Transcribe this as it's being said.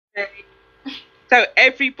Okay. So,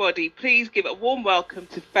 everybody, please give a warm welcome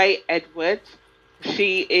to Faye Edwards.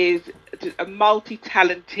 She is a multi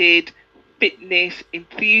talented fitness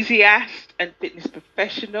enthusiast and fitness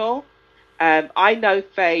professional. I know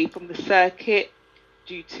Faye from the circuit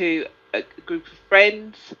due to a group of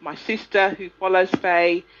friends, my sister who follows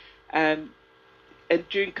Faye. Um, and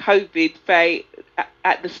during COVID, Faye,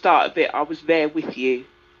 at the start of it, I was there with you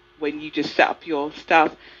when you just set up your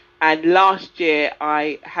stuff. And last year,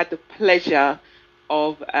 I had the pleasure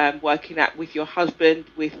of working out with your husband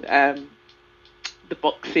with the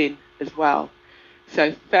boxing as well.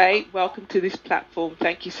 So, Faye, welcome to this platform.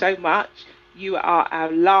 Thank you so much. You are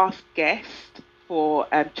our last guest for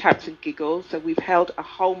Chats and Giggles. So, we've held a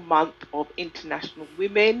whole month of International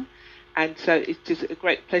Women. And so, it's just a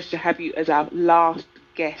great pleasure to have you as our last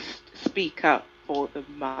guest speaker for the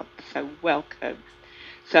month. So, welcome.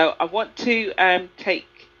 So, I want to take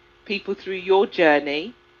people through your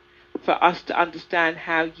journey for us to understand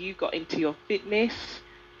how you got into your fitness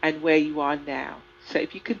and where you are now. So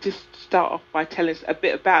if you could just start off by telling us a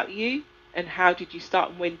bit about you and how did you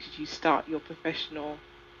start and when did you start your professional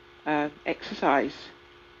exercise?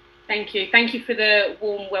 Thank you. Thank you for the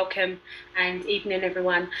warm welcome and evening,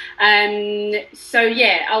 everyone. So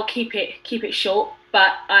yeah, I'll keep it short.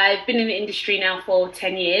 But I've been in the industry now for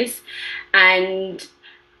 10 years, and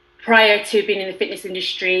prior to being in the fitness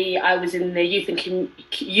industry, I was in the youth and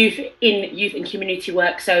community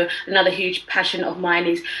work. So another huge passion of mine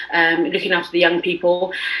is looking after the young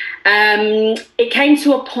people. It came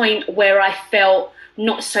to a point where I felt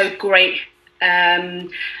not so great.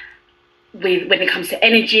 With when it comes to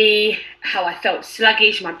energy, how I felt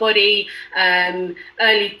sluggish, my body,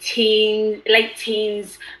 early teens, late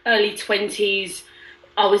teens, early 20s,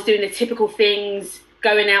 I was doing the typical things,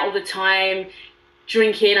 going out all the time,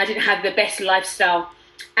 drinking. I didn't have the best lifestyle.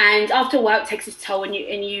 And after work takes its toll, and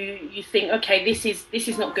you think, okay, this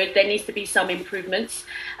is not good. There needs to be some improvements,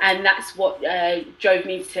 and that's what drove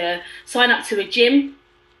me to sign up to a gym.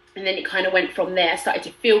 And then it kind of went from there. I started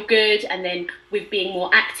to feel good, and then with being more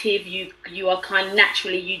active, you are kind of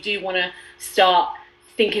naturally, you do want to start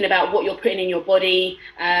thinking about what you're putting in your body.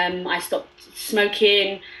 I stopped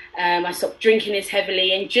smoking, I stopped drinking as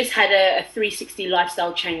heavily, and just had a 360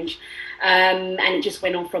 lifestyle change, and it just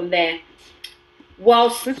went on from there.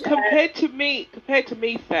 Whilst Because compared to me,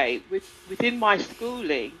 Faye, within my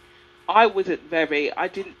schooling, I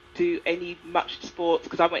didn't do any much sports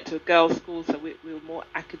because I went to a girls' school, so we were more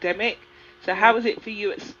academic. So how was it for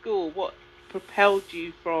you at school? What propelled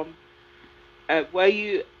you from, were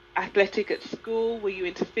you athletic at school? Were you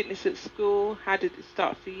into fitness at school? How did it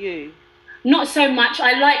start for you? Not so much.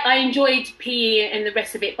 I enjoyed PE and the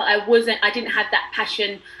rest of it, but I didn't have that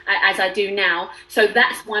passion as I do now. So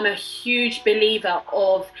that's why I'm a huge believer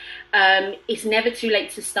of it's never too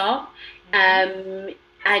late to start. Hmm.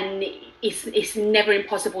 And it's never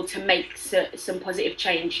impossible to make some positive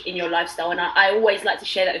change in your lifestyle. And I always like to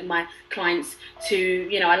share that with my clients.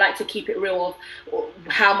 I like to keep it real of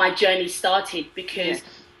how my journey started, because Yes.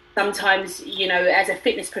 sometimes, as a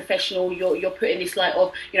fitness professional, you're put in this light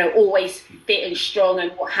of, always fit and strong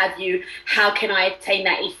and what have you. How can I attain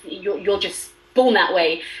that if you're just born that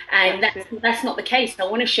way? And That's that's it. that's not the case. I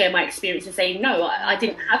want to share my experience and say, no, I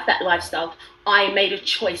didn't Mm. have that lifestyle. I made a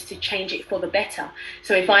choice to change it for the better.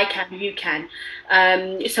 So if I Yes. can, you can.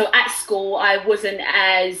 So at school, I wasn't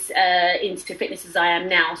as into fitness as I am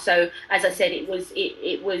now. So as I said, it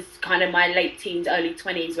was kind of my late teens, early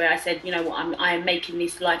 20s where I said, you know what, I am making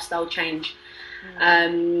this lifestyle change.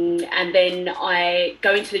 Mm. And then I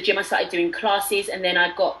go into the gym. I started doing classes, and then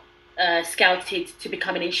I got scouted to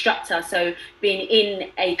become an instructor. So being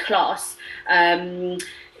in a class,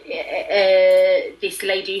 this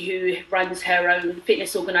lady who runs her own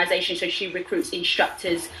fitness organization, so she recruits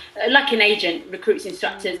instructors, like an agent, recruits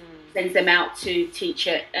instructors, Mm. sends them out to teach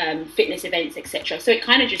at fitness events, etc. So it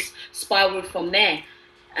kind of just spiraled from there.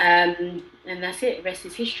 And that's it. The rest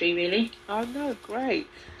is history, really. Oh no, great.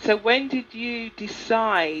 So when did you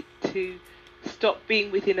decide to stop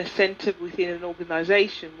being within a centre within an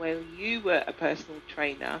organisation where you were a personal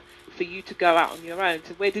trainer for you to go out on your own?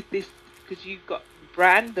 So where did this, because you got the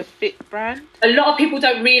brand, the Fit brand? A lot of people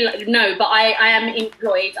don't really know, but I am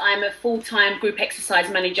employed. I'm a full-time group exercise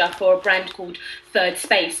manager for a brand called Third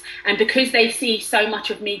Space. And because they see so much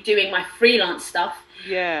of me doing my freelance stuff,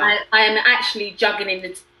 Yeah. I am actually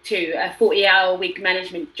juggling to a 40-hour-a-week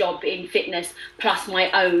management job in fitness, plus my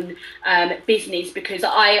own business, because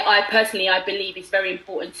I personally, I believe it's very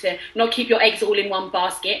important to not keep your eggs all in one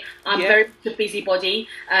basket. I'm very much a busybody.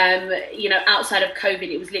 Outside of COVID,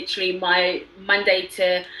 it was literally my Monday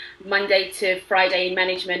to Friday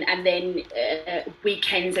management, and then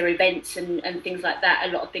weekends or events and things like that.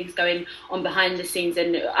 A lot of things going on behind the scenes,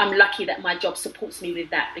 and I'm lucky that my job supports me with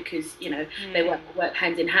that, because they work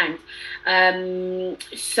hand in hand.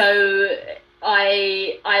 So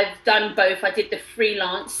I've done both. I did the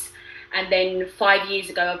freelance, and then 5 years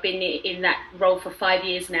ago, I've been in that role for 5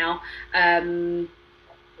 years now.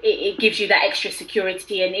 It gives you that extra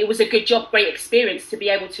security, and it was a good job, great experience to be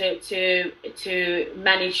able to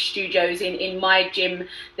manage studios. In my gym,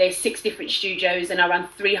 there's 6 different studios, and I run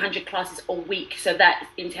 300 classes a week. So that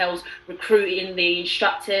entails recruiting the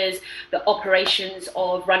instructors, the operations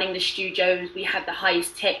of running the studios. We have the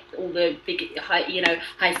highest tech, all the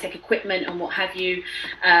highest tech equipment and what have you,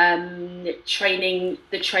 training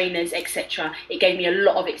the trainers, etc. It gave me a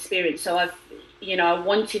lot of experience. So I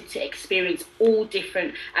wanted to experience all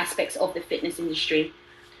different aspects of the fitness industry.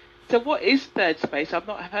 So what is Third Space? I've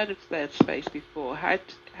not heard of Third Space before. How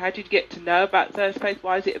did you get to know about Third Space?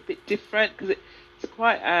 Why is it a bit different? Because it's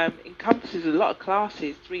quite encompasses a lot of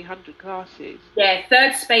classes, 300 classes. Yeah,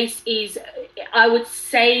 Third Space is, I would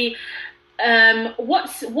say,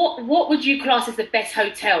 what would you class as the best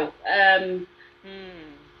hotel?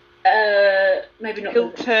 Maybe not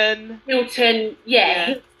Hilton. Hilton,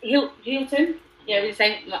 yeah. Hilton. Yeah, we're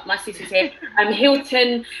saying my sister's here.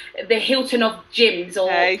 Hilton, the Hilton of gyms. Or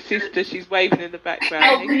hey, sister, she's waving in the background.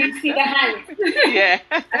 Oh, can you see the hands? Yeah.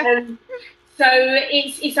 So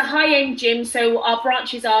it's a high-end gym. So our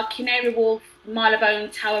branches are Canary Wharf, Marylebone,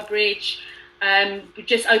 Tower Bridge. We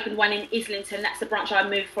just opened one in Islington. That's the branch I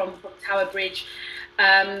moved from Tower Bridge.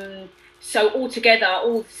 So altogether,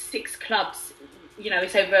 all 6 clubs,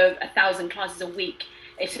 it's over 1,000 classes a week.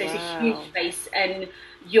 It's a huge space, and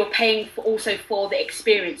you're paying also for the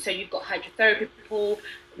experience. So you've got hydrotherapy pool,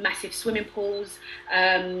 massive swimming pools.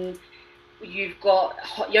 You've got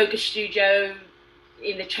hot yoga studio.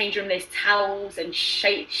 In the change room, there's towels and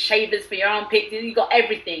shavers for your armpits. You've got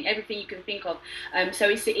everything you can think of. So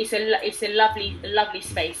it's a lovely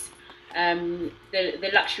space.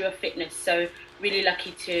 The luxury of fitness. So really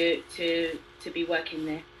lucky to be working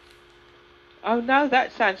there. Oh no,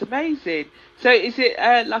 that sounds amazing. So is it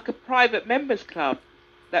like a private members club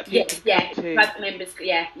that people go to? Private members,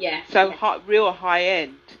 yeah. So real high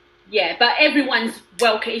end. Yeah, but everyone's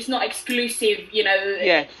welcome. It's not exclusive,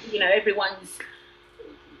 Yes. Everyone's.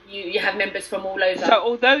 You have members from all over. So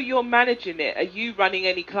although you're managing it, are you running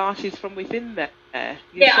any classes from within there?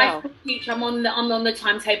 Yeah, I teach. I'm on the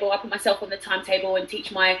timetable. I put myself on the timetable and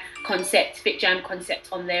teach my concept, Fit Jam concept,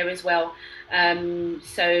 on there as well.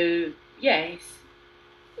 So yeah,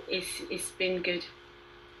 it's been good.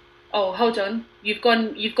 Oh, hold on, you've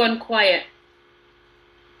gone quiet.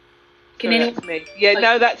 That's me. Yeah,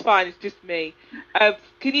 no, that's fine. It's just me.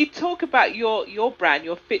 Can you talk about your brand,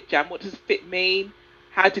 your Fit Jam? What does Fit mean?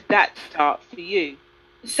 How did that start for you?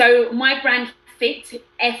 So my brand Fit,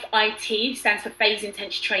 F-I-T, stands for Phase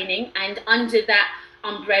Intense Training, and under that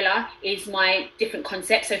umbrella is my different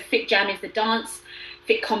concepts. So Fit Jam is the dance,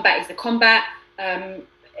 Fit Combat is the combat,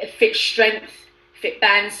 Fit Strength, Fit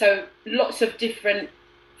Band. So lots of different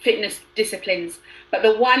fitness disciplines. But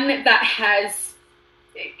the one that has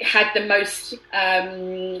had the most,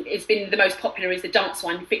 it's been the most popular, is the dance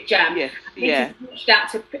one, Fit Jam. Yes, It's reached out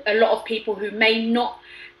to a lot of people who may not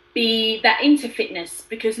be that into fitness,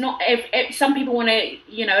 because some people want to,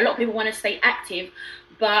 a lot of people want to stay active,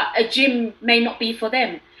 but a gym may not be for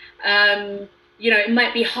them. It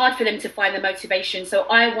might be hard for them to find the motivation. So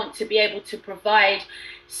I want to be able to provide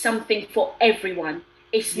something for everyone.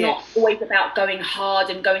 It's not always about going hard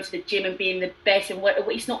and going to the gym and being the best, and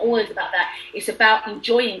it's not always about that. It's about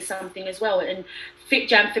enjoying something as well. And Fit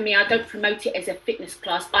Jam, for me, I don't promote it as a fitness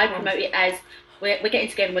class. I promote it as we're getting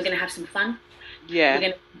together and we're going to have some fun. Yeah. We're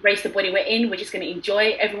going to embrace the body we're in. We're just going to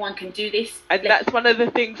enjoy. Everyone can do this. And that's one of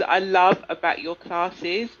the things I love about your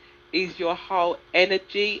classes, is your whole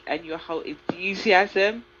energy and your whole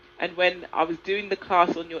enthusiasm. And when I was doing the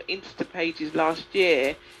class on your Insta pages last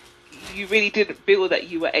year, you really didn't feel that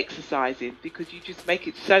you were exercising, because you just make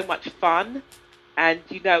it so much fun. And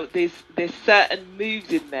there's certain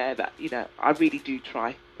moves in there that I really do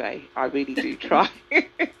try, Faye. I really do try.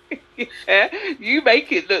 Yeah, you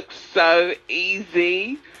make it look so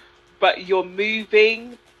easy, but you're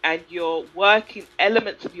moving and you're working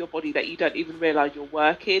elements of your body that you don't even realize you're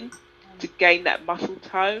working to gain that muscle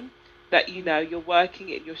tone. That you're working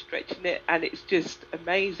it and you're stretching it, and it's just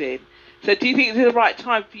amazing. So do you think it's the right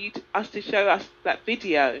time for us to show us that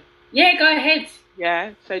video? Yeah, go ahead.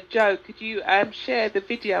 Yeah. So Joe, could you share the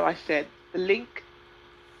video I sent, the link?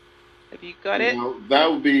 Have you got it? Now,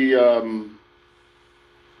 that would be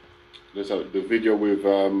let's have the video with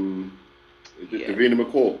Davina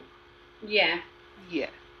McCall. Yeah. Yeah.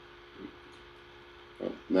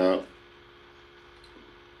 Now,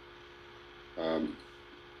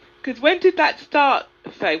 because when did that start,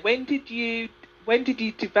 Faye? When did you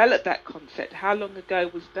develop that concept? How long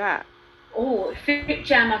ago was that? Oh, Fit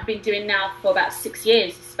Jam I've been doing now for about 6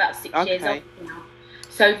 years. It's about 6 years old now.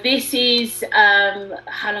 So this is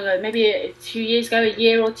how long ago? Maybe 2 years ago, a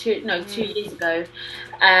year or two? No, 2 years ago.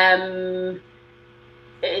 I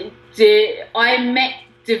met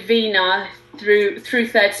Davina through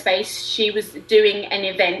Third Space. She was doing an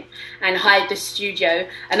event and hired the studio,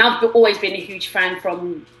 and I've always been a huge fan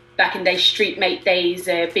from back in the Street Mate days,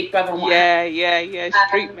 Big Brother and what. Yeah,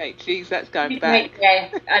 Street Mate. Jeez, that's going back. Yeah,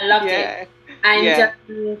 I loved it.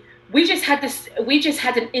 And we just had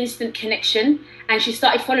an instant connection, and she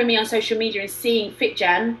started following me on social media and seeing Fit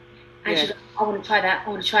Jam, and she's like, I want to try that,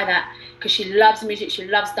 because she loves music, she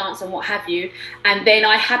loves dance and what have you. And then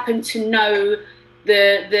I happened to know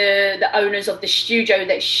the owners of the studio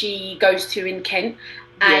that she goes to in Kent,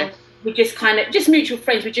 and we just mutual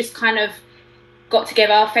friends. We just kind of got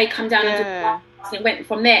together. Faye come down and did class, and it went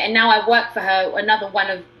from there. And now I work for her. Another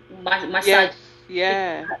one of my sons.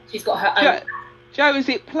 Yeah. She's got her own. Joe, is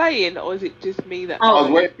it playing or is it just me that? I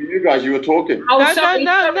was waiting for you guys. You were talking. Oh,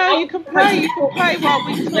 No. You can play. You can play while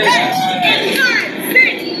we talk.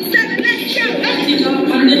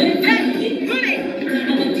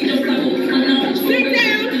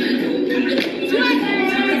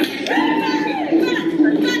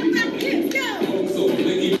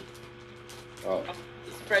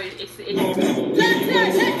 5, 6, 7, let's go.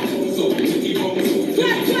 Sit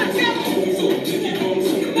down.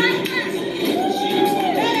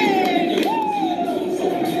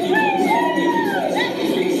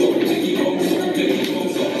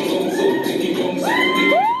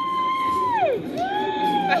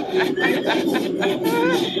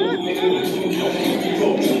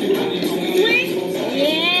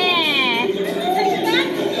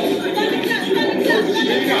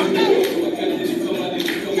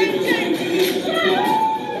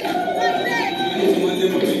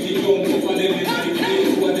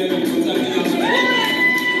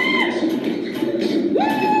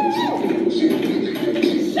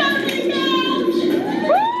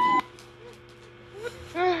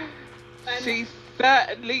 She's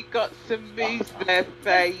certainly got some moves there,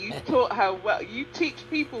 Faye. You taught her well. You teach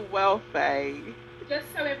people well, Faye. Just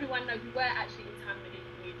so everyone knows, we were actually in time with the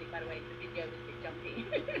music, by the way. The video was a bit jumpy.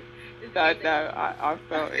 I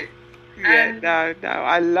felt it. Yeah,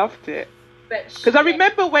 I loved it. Because I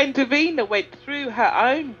remember when Davina went through her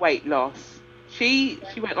own weight loss. She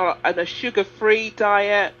went on a sugar-free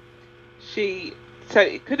diet. So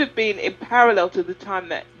it could have been in parallel to the time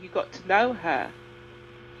that you got to know her.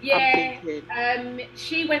 Yeah,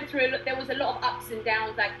 she went through. There was a lot of ups and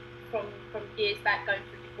downs, like from years back, going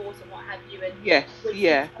through divorce and what have you. And was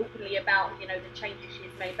openly about the changes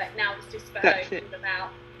she's made. But now it's just for her. It's all about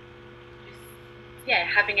just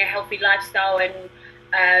having a healthy lifestyle, and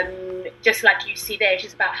just like you see there, it's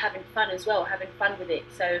just about having fun as well, having fun with it.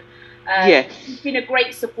 So she's been a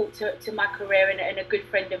great support to my career, and a good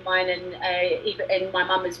friend of mine, and my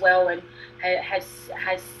mum as well, and has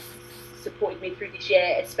supported me through this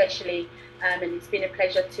year especially, and it's been a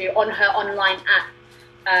pleasure on her online app.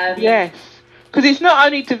 Yes, because it's not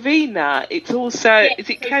only Davina, it's also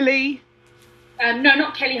is it Kelly? No,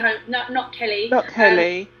 not Kelly. Not Kelly. Not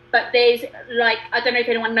Kelly. But there's I don't know if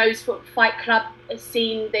anyone knows Fight Club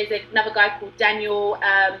scene. There's another guy called Daniel.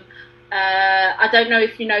 I don't know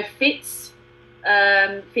if you know Fitz.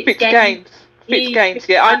 Fitz Games. Fitz Games,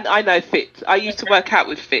 yeah, I know Fitz. I used to work out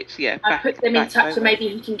with Fitz, yeah. I put them in touch, so maybe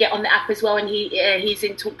he can get on the app as well, and he's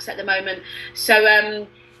in talks at the moment. So,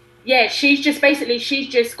 she's just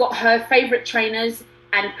got her favourite trainers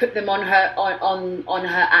and put them on her on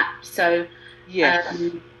her app. So,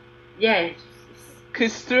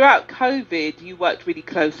 Because throughout COVID, you worked really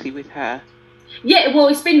closely with her. Yeah, well,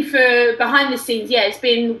 it's been for behind the scenes. Yeah, it's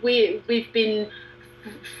been we've been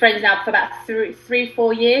friends now for about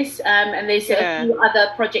 3-4 years, and there's a few other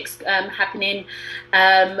projects happening,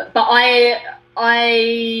 but I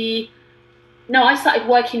started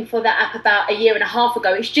working for that app about a year and a half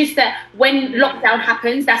ago. It's just that when lockdown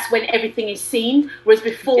happens, that's when everything is seen, whereas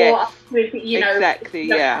before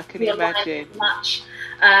exactly, I can imagine much,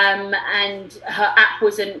 and her app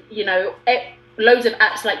wasn't, loads of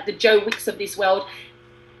apps like the Joe Wicks of this world.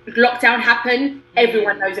 lockdown happened,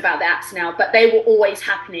 everyone knows about the apps now, but they were always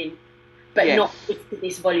happening, but not with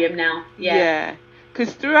this volume now. Yeah,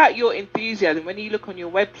 because throughout your enthusiasm, when you look on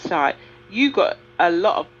your website, you got a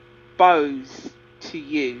lot of bows to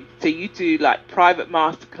you. So you do like private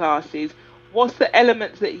masterclasses. What's the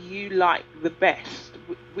elements that you like the best?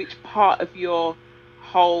 Which part of your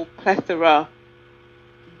whole plethora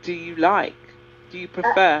do you like? Do you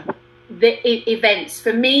prefer? The events.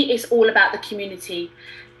 For me, it's all about the community.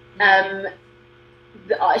 So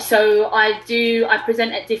I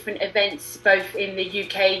present at different events, both in the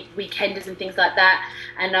UK, weekenders and things like that.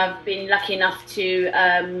 And I've been lucky enough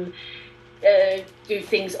to do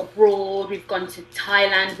things abroad. We've gone to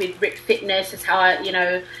Thailand with Rip Fitness. That's how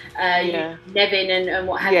Nevin and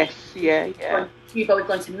what have you. Yes, Cuba, we've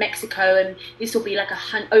gone to Mexico, and this will be like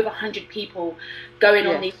over 100 people going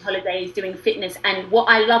on these holidays doing fitness. And what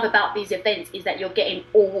I love about these events is that you're getting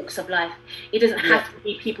all walks of life. It doesn't have to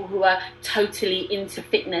be people who are totally into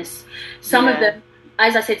fitness. Some of them,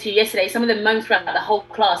 as I said to you yesterday, some of them moan throughout the whole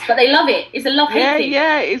class, but they love it. It's a love-hate thing.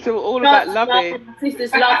 Yeah, it's all about loving. My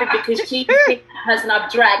sister's laughing because she's the person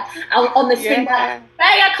I've dragged out on the swing. Hey,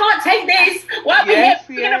 I can't take this. Why are we here?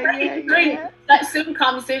 We're going to drink. Like, soon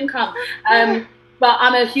come. But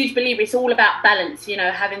I'm a huge believer. It's all about balance,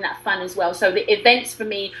 having that fun as well. So the events for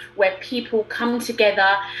me, where people come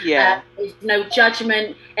together, there's no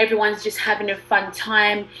judgment. Everyone's just having a fun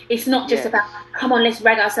time. It's not just about, come on, let's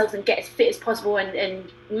rag ourselves and get as fit as possible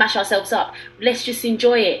and mash ourselves up. Let's just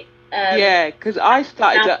enjoy it. Because I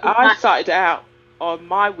started out on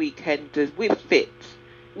my weekenders with Fits.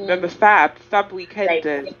 Remember Fab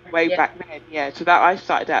Weekenders way back then? Yeah, so that I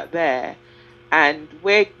started out there. And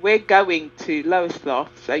we're going to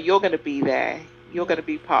Lowestoft, so you're going to be there. You're going to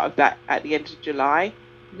be part of that at the end of July.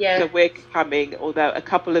 Yeah. So we're coming, although a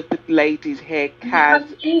couple of the ladies here can.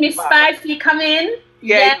 Miss Spicy, come in.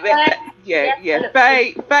 Yeah.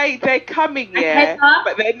 Faye, they're coming,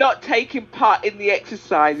 but they're not taking part in the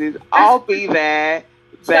exercises. I'll be there.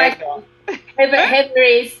 Heather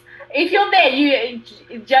is. If you're there,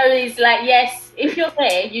 Joe is like, yes. If you're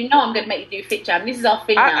there, I'm going to make you do Fit Jam. This is our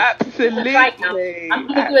thing now. Absolutely. Right now. I'm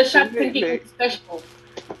going to do a Shamps and Giggles special.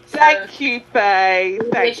 Thank you, Faye.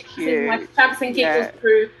 Thank you. My Shamps and Giggles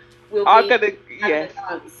crew will be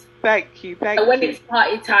dance. Thank you. So when it's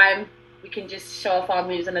party time, we can just show off our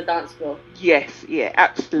moves on the dance floor. Yes,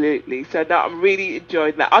 absolutely. So now I'm really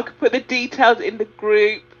enjoying that. I could put the details in the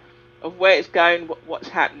group of where it's going, what's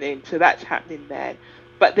happening. So that's happening then.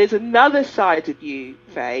 But there's another side of you,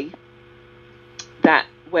 Faye,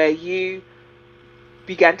 where you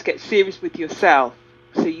began to get serious with yourself.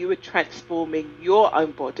 So you were transforming your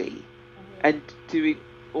own body and doing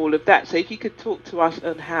all of that. So if you could talk to us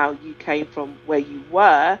on how you came from where you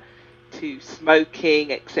were to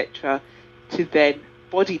smoking, etc., to then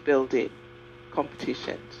bodybuilding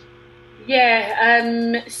competitions.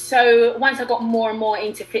 So once I got more and more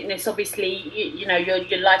into fitness, obviously,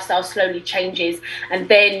 your lifestyle slowly changes. And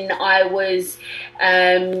then I was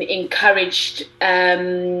encouraged.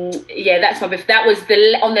 That was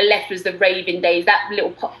on the left was the raving days. That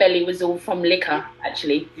little pot belly was all from liquor,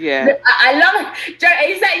 actually. Yeah. I love it. Joe,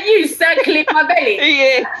 is that you circling my belly?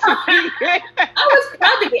 Yeah. I was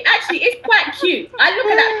proud of it. Actually, it's quite cute. I look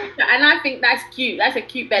at that picture and I think that's cute. That's a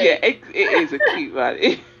cute belly. Yeah, it is a cute one.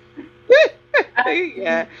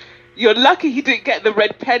 Yeah, you're lucky he didn't get the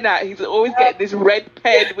red pen out. He's always getting this red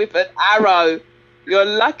pen with an arrow. You're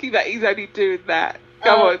lucky that he's only doing that.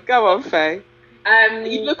 Go on, Faye.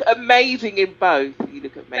 You look amazing in both. You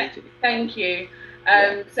look amazing. Thank you.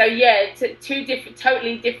 Two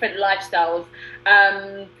totally different lifestyles.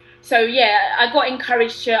 I got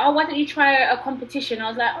encouraged to. Why don't you try a competition? I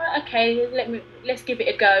was like, okay, let's give it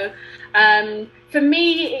a go. For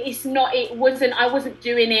me, I wasn't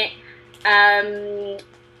doing it. I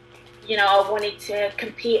wanted to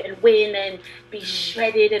compete and win and be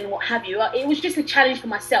shredded and what have you. It was just a challenge for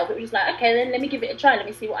myself. It was like, okay, then let me give it a try. Let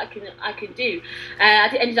me see what I can do.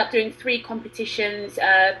 I ended up doing 3 competitions,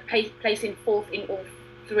 placing 4th in all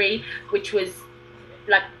 3, which was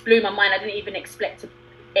like blew my mind. I didn't even expect to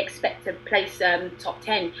place top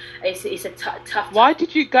 10. It's a tough. Why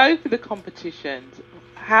did you go for the competitions?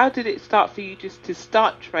 How did it start for you just to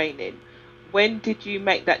start training? When did you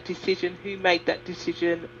make that decision? Who made that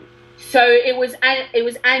decision? So it was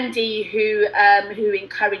Andy who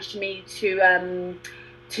encouraged me to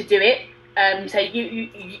do it. So you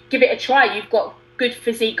give it a try. You've got good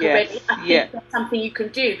physique already. I think that's something you can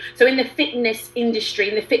do. So in the fitness industry,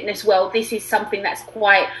 in the fitness world, this is something that's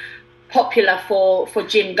quite popular for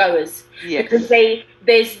gym goers. Yes. Because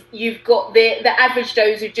you've got the average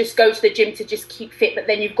Joes who just go to the gym to just keep fit, but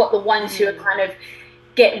then you've got the ones who are kind of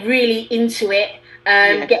get really into it,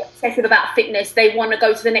 get obsessive about fitness. They want to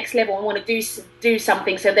go to the next level and want to do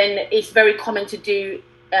something. So then it's very common to do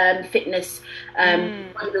fitness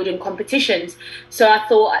bodybuilding competitions. So I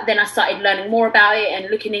thought, then I started learning more about it and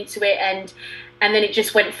looking into it, and then it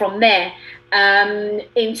just went from there.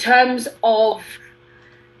 In terms of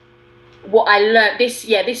what I learned,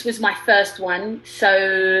 this was my first one.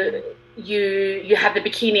 So you have the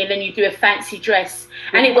bikini and then you do a fancy dress,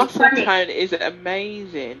 and it was funny. Tone is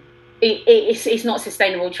amazing. It's not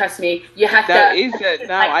sustainable, trust me. You have to.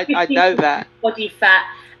 I know that. Body fat.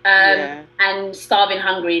 And starving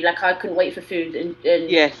hungry, like I couldn't wait for food, and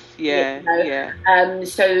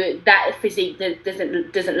so that physique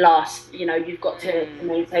doesn't last. You've got to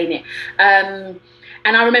maintain it.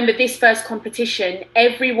 And I remember this first competition,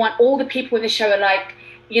 all the people in the show are like,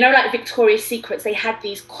 like Victoria's Secrets, they had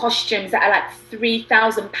these costumes that are like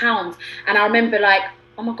 £3,000, and I remember like,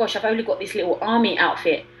 oh my gosh, I've only got this little army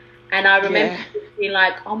outfit. And I remember being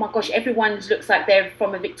like, oh my gosh, everyone looks like they're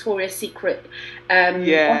from a Victoria's Secret.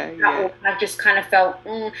 I've just kind of felt,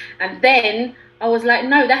 and then I was like,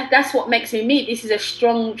 no, that's what makes me. This is a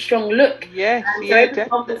strong look. Definitely.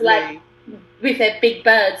 Was like, with their big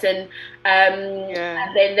birds and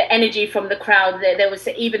then the energy from the crowd. There was,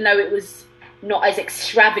 even though it was not as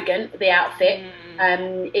extravagant, the outfit,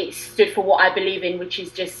 it stood for what I believe in, which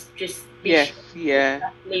is just in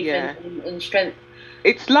strength.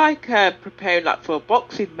 It's like preparing like for a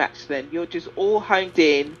boxing match. Then you're just all honed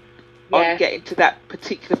in on getting to that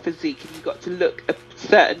particular physique, and you've got to look a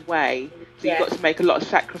certain way. So you've got to make a lot of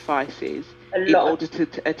sacrifices in order to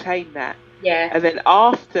attain that. And then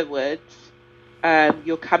afterwards,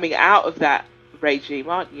 you're coming out of that regime,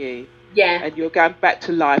 aren't you? And you're going back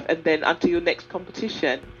to life, and then until your next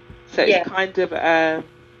competition. So it's kind of that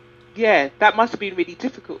must have been really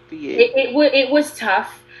difficult for you. It was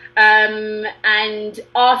tough. And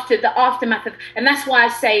after the aftermath of, and that's why I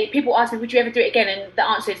say, people ask me, would you ever do it again? And the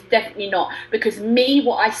answer is definitely not, because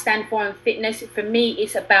what I stand for in fitness, for me,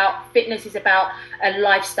 fitness is about a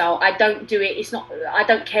lifestyle. I don't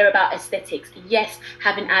care about aesthetics. Yes,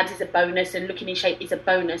 having abs is a bonus and looking in shape is a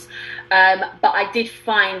bonus. But I did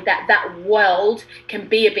find that world can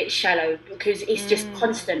be a bit shallow, because it's just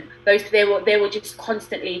constant. They were just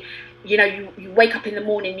constantly, you wake up in the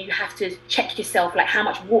morning, you have to check yourself, like, how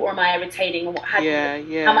much water am I retaining, and what have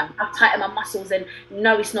you, how tight are my muscles, and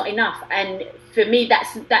no, it's not enough. And for me,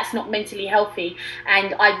 that's not mentally healthy.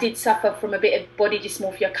 And I did suffer from a bit of body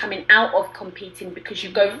dysmorphia coming out of competing, because you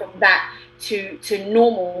go from that to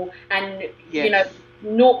normal, and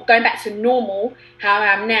going back to normal, how I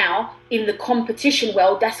am now in the competition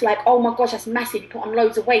world, that's like, oh my gosh, that's massive, you put on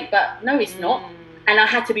loads of weight. But no, it's not. And I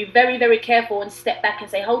had to be very, very careful and step back and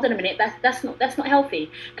say, hold on a minute, that's not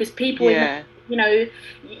healthy, because people, but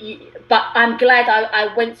I'm glad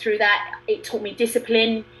I went through that. It taught me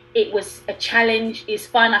discipline. It was a challenge. It's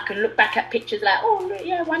fine. I can look back at pictures like, oh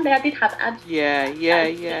yeah, one day I did have abs.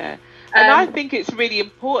 And I think it's really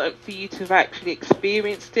important for you to have actually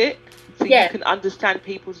experienced it, so you can understand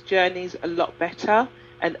people's journeys a lot better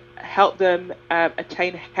and help them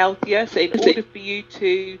attain healthier. So in order for you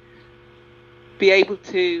to be able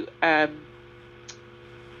to, I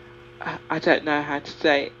don't know how to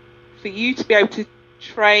say it, for you to be able to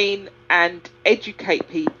train and educate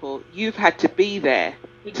people, you've had to be there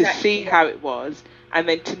to see how it was, and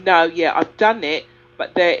then to know, I've done it,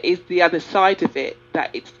 but there is the other side of it, that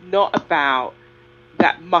it's not about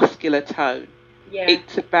that muscular tone.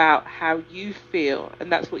 It's about how you feel,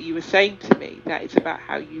 and that's what you were saying to me, that it's about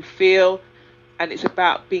how you feel, and it's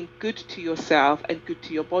about being good to yourself and good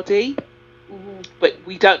to your body. But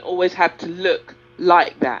we don't always have to look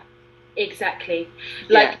like that. Exactly.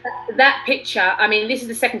 Like that picture, I mean, this is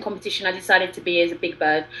the second competition I decided to be as a big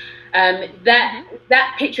bird.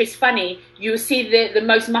 That picture is funny. You'll see the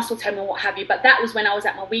most muscle tone and what have you, but that was when I was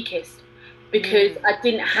at my weakest, because I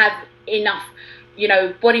didn't have enough,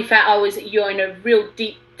 body fat. You're in a real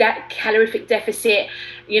deep calorific deficit,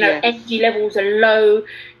 energy levels are low.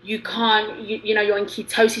 You can't, you're in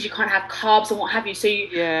ketosis, you can't have carbs and what have you. So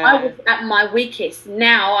I was at my weakest.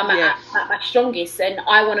 Now I'm at my strongest, and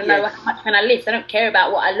I want to know how much can I lift. I don't care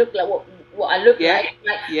about what I look like, what I look like.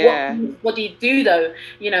 What do you do though?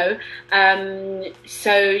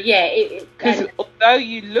 Because although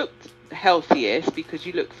you looked healthiest because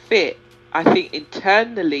you look fit, I think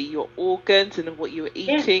internally your organs and what you were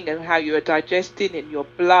eating and how you were digesting, and your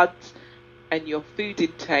blood and your food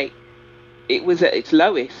intake, it was at its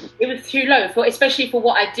lowest. It was too low for, especially for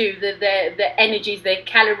what I do. The energies, the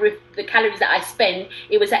calories that I spend.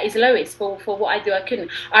 It was at its lowest for what I do. I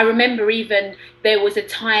couldn't. I remember even there was a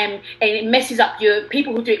time, and it messes up your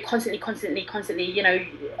people who do it constantly. You know,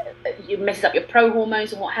 it messes up your pro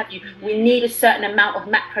hormones and what have you. We need a certain amount of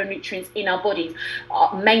macronutrients in our bodies.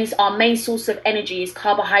 Our main source of energy is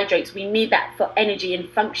carbohydrates. We need that for energy and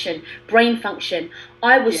function, brain function.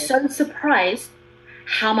 I was so surprised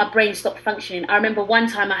how my brain stopped functioning. I remember one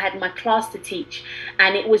time I had my class to teach,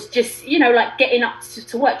 and it was just, you know, like getting up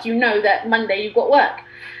to work. You know that Monday you've got work,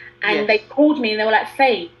 and they called me and they were like,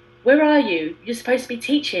 "Faye, where are you? You're supposed to be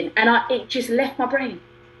teaching." And it just left my brain.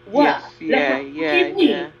 Work.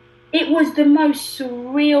 Yeah. It was the most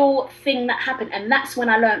surreal thing that happened, and that's when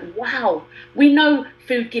I learned, wow, we know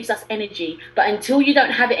food gives us energy, but until you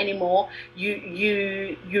don't have it anymore,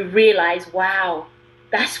 you realize, wow,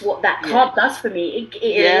 that's what that carb does for me.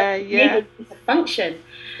 It enables me to function.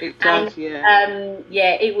 It does,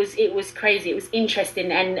 it was crazy. It was interesting,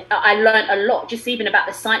 and I learned a lot, just even about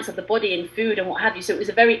the science of the body and food and what have you. So it was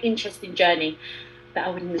a very interesting journey that I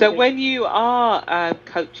wouldn't. So when you are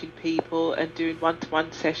coaching people and doing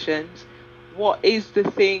one-to-one sessions, what is the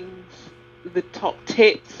top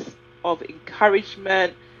tips of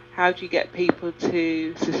encouragement? How do you get people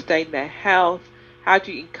to sustain their health? How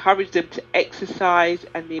do you encourage them to exercise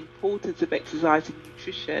and the importance of exercise and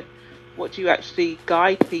nutrition? What do you actually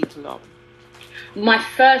guide people on? My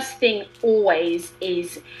first thing always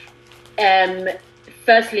is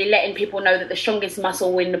firstly letting people know that the strongest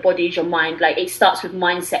muscle in the body is your mind. Like, it starts with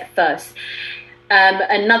mindset first.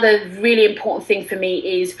 Another really important thing for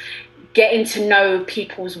me is getting to know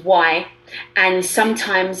people's why. And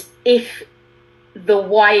sometimes if the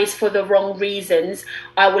why is for the wrong reasons,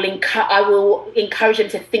 I will encourage them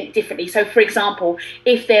to think differently. So for example,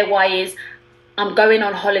 if their why is, I'm going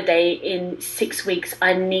on holiday in 6 weeks,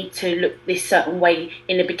 I need to look this certain way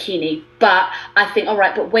in a bikini. But I think, all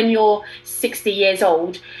right, but when you're 60 years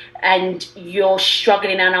old and you're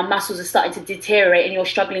struggling and our muscles are starting to deteriorate and you're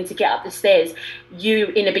struggling to get up the stairs, you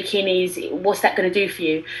in a bikini, what's that going to do for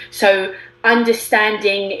you? So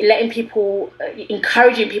understanding,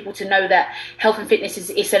 encouraging people to know that health and fitness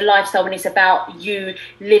is a lifestyle, and it's about you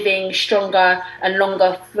living strong and long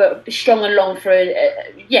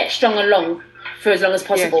for as long as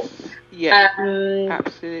possible.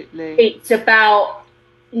 Absolutely. It's about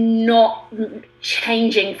not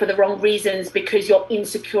changing for the wrong reasons because you're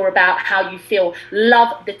insecure about how you feel.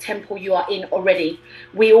 Love the temple you are in already.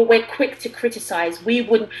 We're quick to criticize. We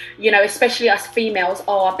wouldn't, especially us females,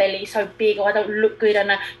 oh, our belly's so big, or I don't look good,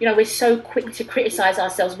 and we're so quick to criticize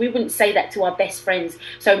ourselves. We wouldn't say that to our best friends.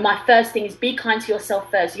 So my first thing is be kind to yourself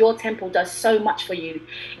first. Your temple does so much for you.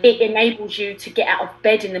 It enables you to get out of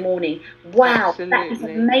bed in the morning. Wow, absolutely. That is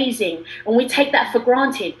amazing. And we take that for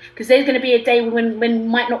granted because there's going to be a day when we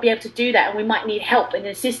might not be able to do that, and we might need help and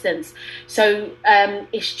assistance. So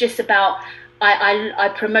it's just about,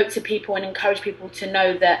 I promote to people and encourage people to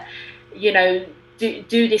know that,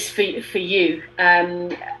 do this for you.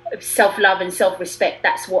 Self-love and self-respect,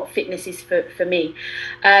 that's what fitness is for me.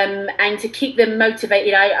 And to keep them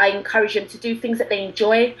motivated, I encourage them to do things that they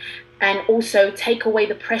enjoy, and also take away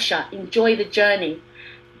the pressure. Enjoy the journey.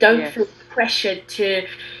 Don't feel pressured to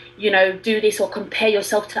do this or compare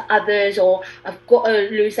yourself to others, or I've got to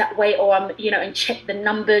lose that weight, or I'm, and check the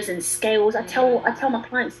numbers and scales. I tell my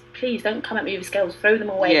clients, please don't come at me with scales, throw them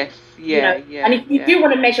away. And if you do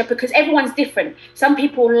want to measure, because everyone's different, some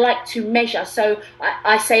people like to measure. So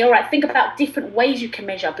I say, all right, think about different ways you can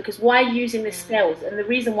measure, because why using the scales? And the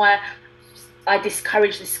reason why I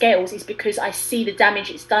discourage the scales is because I see the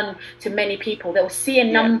damage it's done to many people. They'll see a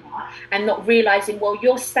number and not realizing, well,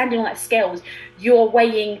 you're standing on that scales, you're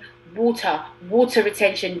weighing water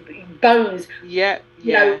retention, bones,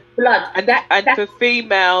 blood. And for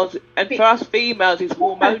females, and for us females, it's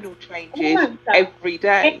hormonal changes every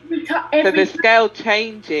day. So the scale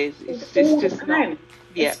changes. It's just not.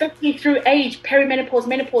 Especially through age, perimenopause,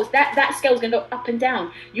 menopause, that scale is going to go up and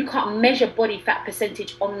down. You can't measure body fat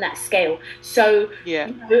percentage on that scale. So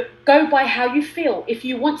go by how you feel. If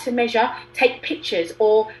you want to measure, take pictures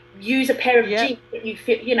or use a pair of jeans that you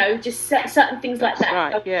feel, just certain things like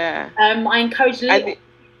that. Right, I encourage little.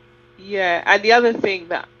 And the other thing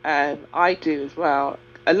that I do as well,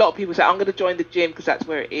 a lot of people say, I'm going to join the gym because that's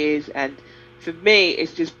where it is. And for me,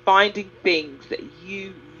 it's just finding things that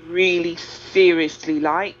you really seriously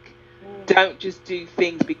like. Don't just do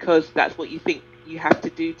things because that's what you think you have to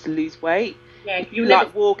do to lose weight. If you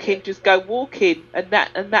like walking, just go walking, and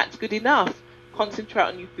that's good enough. Concentrate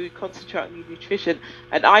on your food, concentrate on your nutrition.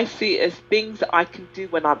 And I see it as things that I can do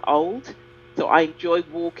when I'm old. So I enjoy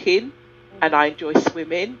walking, and I enjoy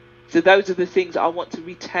swimming. So those are the things I want to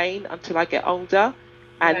retain until I get older.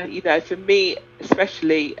 And, you know, for me,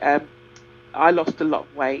 especially, I lost a lot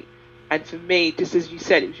of weight. And for me, just as you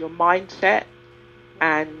said, it was your mindset.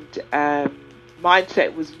 And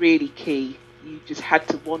mindset was really key. You just had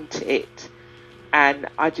to want it. And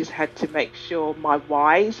I just had to make sure my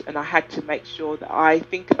whys, and I had to make sure that I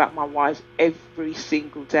think about my whys every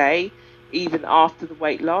single day, even after the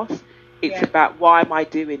weight loss. It's about, why am I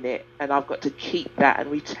doing it? And I've got to keep that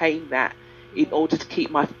and retain that in order to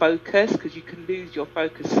keep my focus, because you can lose your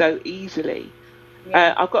focus so easily.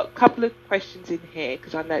 I've got a couple of questions in here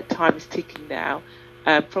because I know time is ticking now.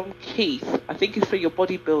 From Keith, I think it's for your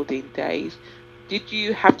bodybuilding days. Did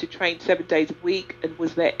you have to train 7 days a week, and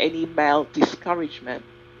was there any male discouragement?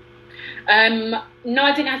 No,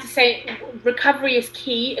 I didn't have to say. Recovery is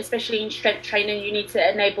key, especially in strength training. You need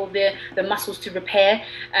to enable the muscles to repair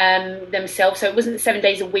themselves. So it wasn't 7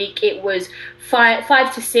 days a week. It was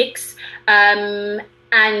five to six.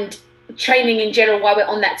 And training in general, while we're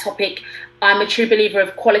on that topic, I'm a true believer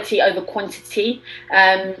of quality over quantity,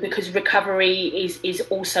 because recovery is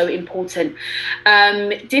also important.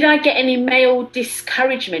 Did I get any male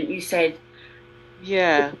discouragement, you said?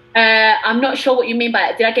 Yeah. I'm not sure what you mean by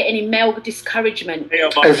that. Did I get any male discouragement?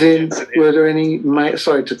 As in, were there any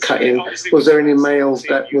sorry to cut in, was there any males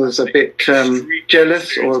that was a bit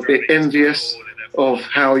jealous or a bit envious of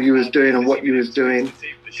how you was doing and what you was doing?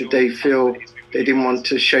 Did they feel they didn't want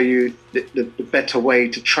to show you the better way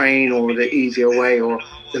to train, or the easier way, or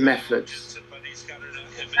the methods?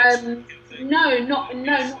 No, not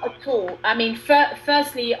at all. I mean,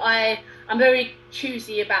 firstly, I'm very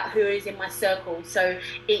choosy about who is in my circle. So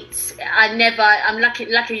I'm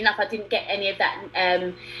lucky enough, I didn't get any of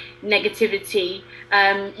that negativity.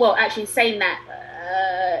 Well, actually, in saying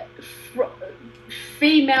that,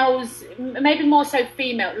 females, maybe more so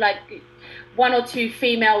female, like one or two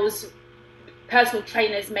females, personal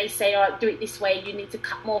trainers may say, "Oh, do it this way. You need to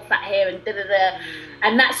cut more fat here," and da da da.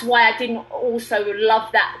 And that's why I didn't also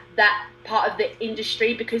love that part of the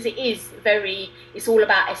industry, because it's all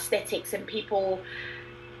about aesthetics, and people.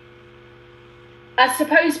 I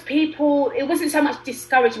suppose people. It wasn't so much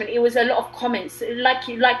discouragement. It was a lot of comments,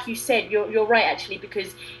 like you said. You're right, actually,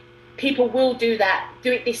 because people will do that,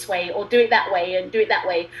 do it this way, or do it that way, and do it that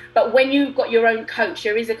way. But when you've got your own coach,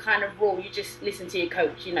 there is a kind of rule. You just listen to your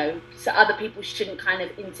coach, you know. So other people shouldn't kind of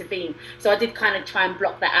intervene. So I did kind of try and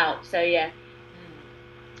block that out. So yeah.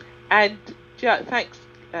 And Joe, thanks,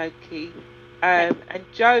 Keith. And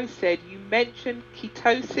Joe said you mentioned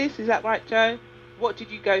ketosis. Is that right, Joe? What did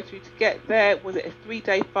you go through to get there? Was it a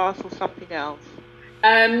 3-day fast or something else?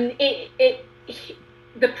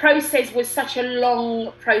 The process was such a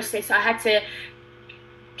long process. I had to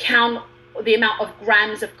count the amount of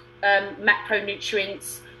grams of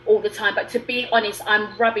macronutrients all the time. But to be honest,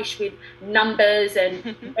 I'm rubbish with numbers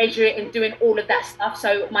and measure it and doing all of that stuff.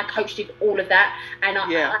 So my coach did all of that, and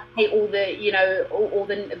I hate all the, you know, all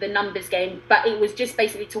the numbers game. But it was just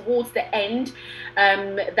basically towards the end,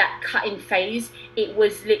 that cutting phase, it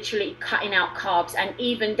was literally cutting out carbs, and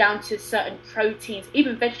even down to certain proteins.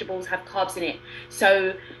 Even vegetables have carbs in it.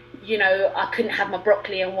 So, you know, I couldn't have my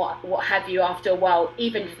broccoli and what have you after a while.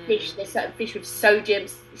 Even fish, there's certain fish with so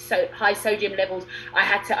high sodium levels. I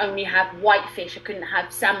had to only have white fish. I couldn't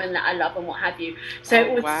have salmon that I love and what have you. So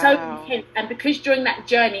it was so intense. And because during that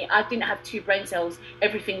journey, I didn't have 2 brain cells.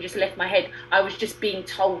 Everything just left my head. I was just being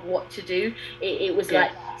told what to do. It was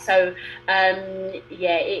like that. So,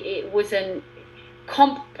 it wasn't...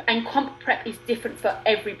 Comp prep is different for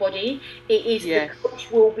everybody. It is, the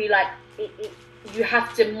coach will be like... you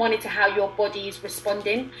have to monitor how your body is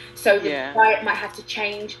responding. So the diet might have to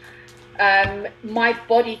change. My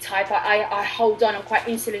body type, I hold on. I'm quite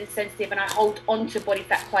insulin sensitive, and I hold on to body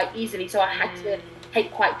fat quite easily. So I had to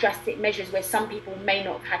take quite drastic measures where some people may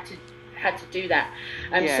not have had to do that.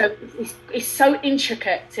 So it's so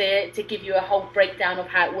intricate to give you a whole breakdown of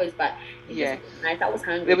how it was. But that was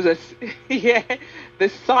hungry. There was the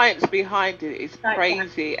science behind it is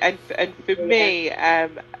crazy. And for me,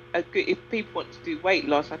 if people want to do weight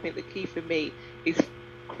loss, I think the key for me is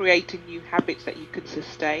creating new habits that you can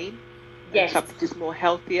sustain. Yes. Something just more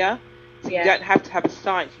healthier. So you don't have to have a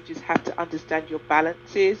science, you just have to understand your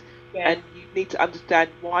balances, and you need to understand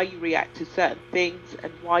why you react to certain things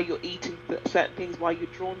and why you're eating certain things, why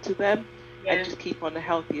you're drawn to them, and just keep on the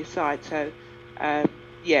healthier side. So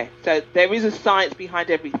so there is a science behind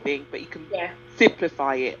everything, but you can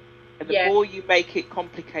simplify it, and the more you make it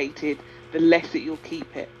complicated, the less that you'll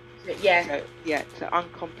keep it. So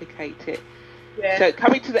uncomplicate it. So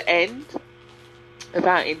coming to the end of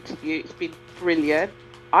our interview, it's been brilliant.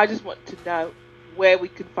 I just want to know, where we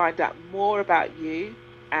can find out more about you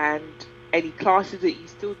and any classes that you're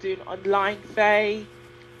still doing online, Faye,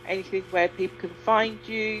 anything where people can find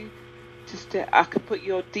you. I can put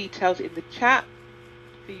your details in the chat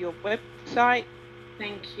for your website.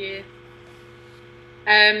 Thank you.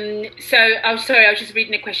 So I'm sorry, I was just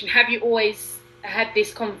reading a question. Have you always had been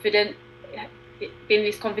this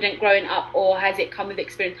confident growing up, or has it come with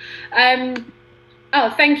experience? Oh,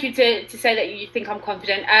 thank you to say that you think I'm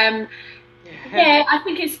confident. Yeah, I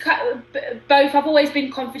think it's both. I've always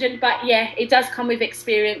been confident, but yeah, it does come with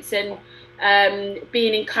experience and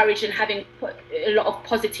being encouraged and having a lot of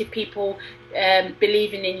positive people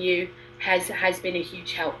believing in you has been a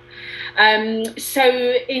huge help. So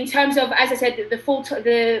in terms of, as I said,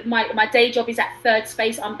 my day job is at Third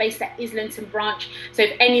Space. I'm based at Islington branch. So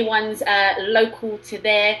if anyone's local to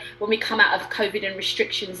there, when we come out of COVID and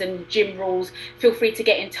restrictions and gym rules, feel free to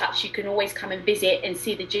get in touch. You can always come and visit and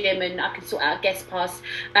see the gym, and I can sort out a guest pass.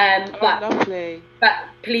 Lovely. But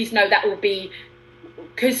please know that will be,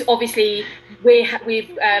 because obviously we're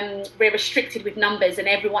restricted with numbers, and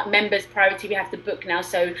everyone members priority we have to book now.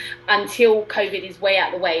 So until COVID is way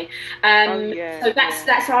out the way, so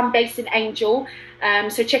that's how I'm based in Angel.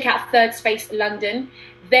 So check out Third Space London.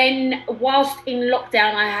 Then whilst in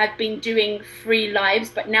lockdown, I have been doing free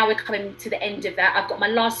lives, but now we're coming to the end of that. I've got my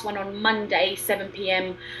last one on Monday, 7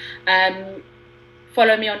 p.m.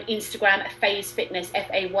 Follow me on Instagram at Faye's Fitness,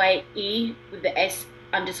 FAYE with the S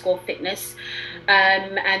 _fitness,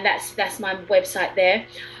 and that's my website there.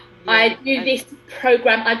 I do this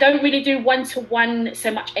program. I don't really do one-to-one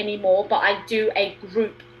so much anymore, but I do a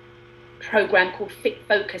group program called Fit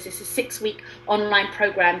Focus. It's a 6-week online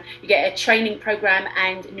program. You get a training program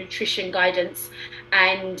and nutrition guidance,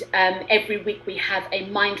 and every week we have a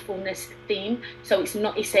mindfulness theme. So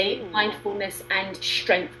it's a mindfulness and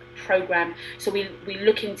strength program. So we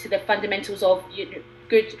look into the fundamentals of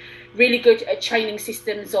really good training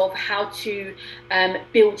systems of how to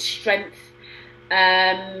build strength.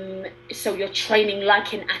 So you're training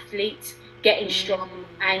like an athlete, getting strong,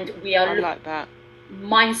 and we are like that.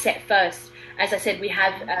 Mindset first. As I said, we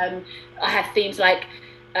have I have themes like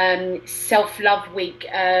self-love week,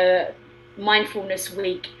 mindfulness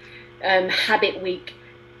week, habit week,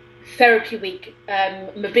 therapy week,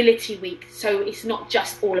 mobility week. So it's not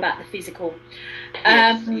just all about the physical.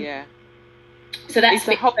 So that's it's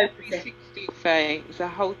a whole 360 thing. It's a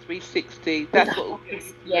whole 360. That's what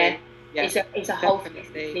it's a whole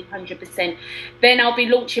 100%. Then I'll be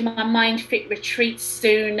launching my Mind Fit retreat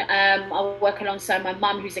soon. I'll work alongside my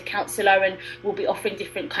mum, who's a counsellor, and we'll be offering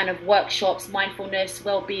different kind of workshops, mindfulness,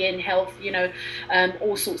 well-being, health,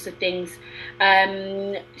 all sorts of things.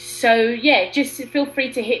 So yeah, just feel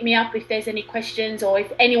free to hit me up if there's any questions, or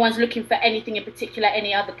if anyone's looking for anything in particular,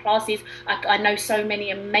 any other classes. I know so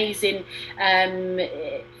many amazing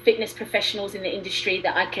fitness professionals in the industry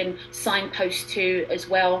that I can signpost to as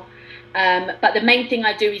well. But the main thing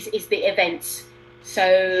I do is the events.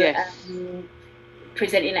 So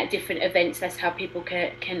presenting at different events, that's how people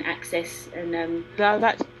can access. And no,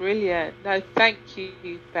 that's brilliant. No, thank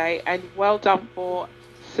you, Faye, and well done for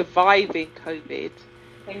surviving COVID.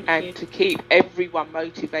 Thank you. To keep everyone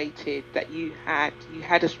motivated. That you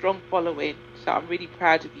had a strong following. So I'm really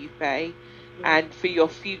proud of you, Faye, and for your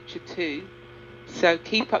future too. So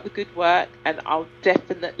keep up the good work, and I'll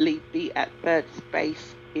definitely be at Third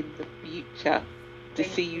Space in the future to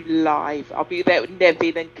see you live. I'll be there with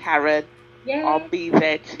Nevin and Karen. Yeah. I'll be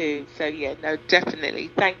there too. So yeah, no, definitely.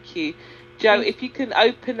 Thank you. Joe, if you can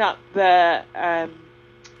open up the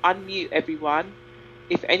unmute everyone,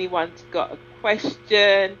 if anyone's got a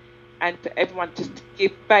question, and for everyone just to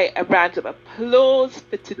give Faye a round of applause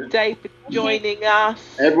for today for joining us.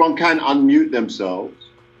 Everyone can unmute themselves.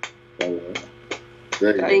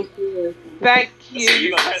 Thank you. Thank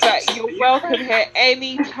you. You're welcome here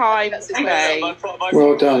anytime, Faye.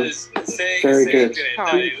 Well done. Very good.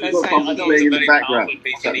 In the background.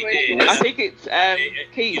 I think it's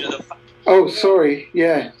Keith. Oh, sorry.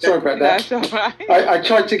 Yeah, sorry about that. That's all right. I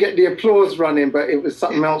tried to get the applause running, but it was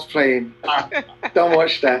something else playing. Don't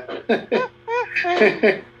watch that. But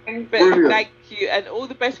thank you, and all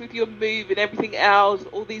the best with your move and everything else,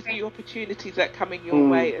 all these new opportunities that come in your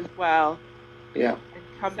way as well. Yeah. And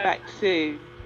come back soon.